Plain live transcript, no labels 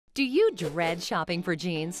Do you dread shopping for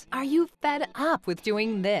jeans? Are you fed up with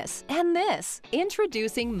doing this and this?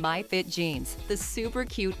 Introducing MyFit Jeans, the super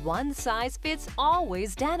cute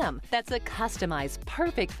one-size-fits-always denim that's a customized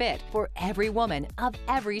perfect fit for every woman of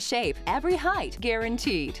every shape, every height,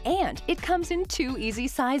 guaranteed. And it comes in 2 easy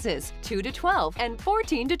sizes, 2 to 12 and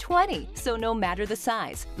 14 to 20. So no matter the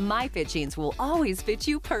size, MyFit Jeans will always fit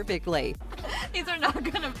you perfectly. These are not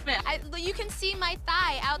gonna fit. You can see my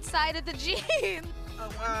thigh outside of the jeans.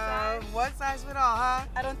 One size fit all, huh?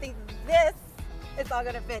 I don't think this is all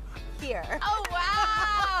gonna fit here. Oh,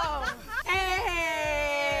 wow!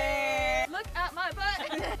 Hey! Look at my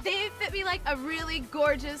butt. They fit me like a really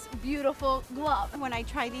gorgeous, beautiful glove. When I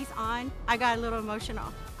tried these on, I got a little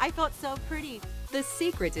emotional. I felt so pretty. The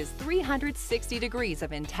secret is 360 degrees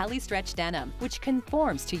of Stretch Denim, which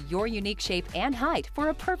conforms to your unique shape and height for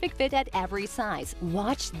a perfect fit at every size.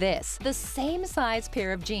 Watch this. The same size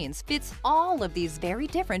pair of jeans fits all of these very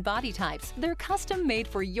different body types. They're custom made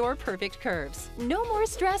for your perfect curves. No more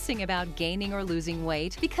stressing about gaining or losing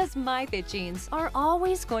weight because MyFit Jeans are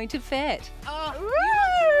always going to fit. Oh,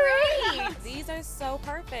 you look great! These are so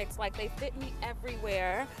perfect. Like, they fit me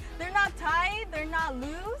everywhere. They're not tight, they're not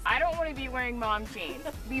loose. I don't want to be wearing mom jeans.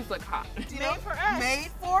 These look hot. Made for us. Made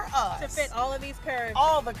for us. To fit all of these curves.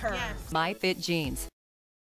 All the curves. Yes. MyFit Jeans,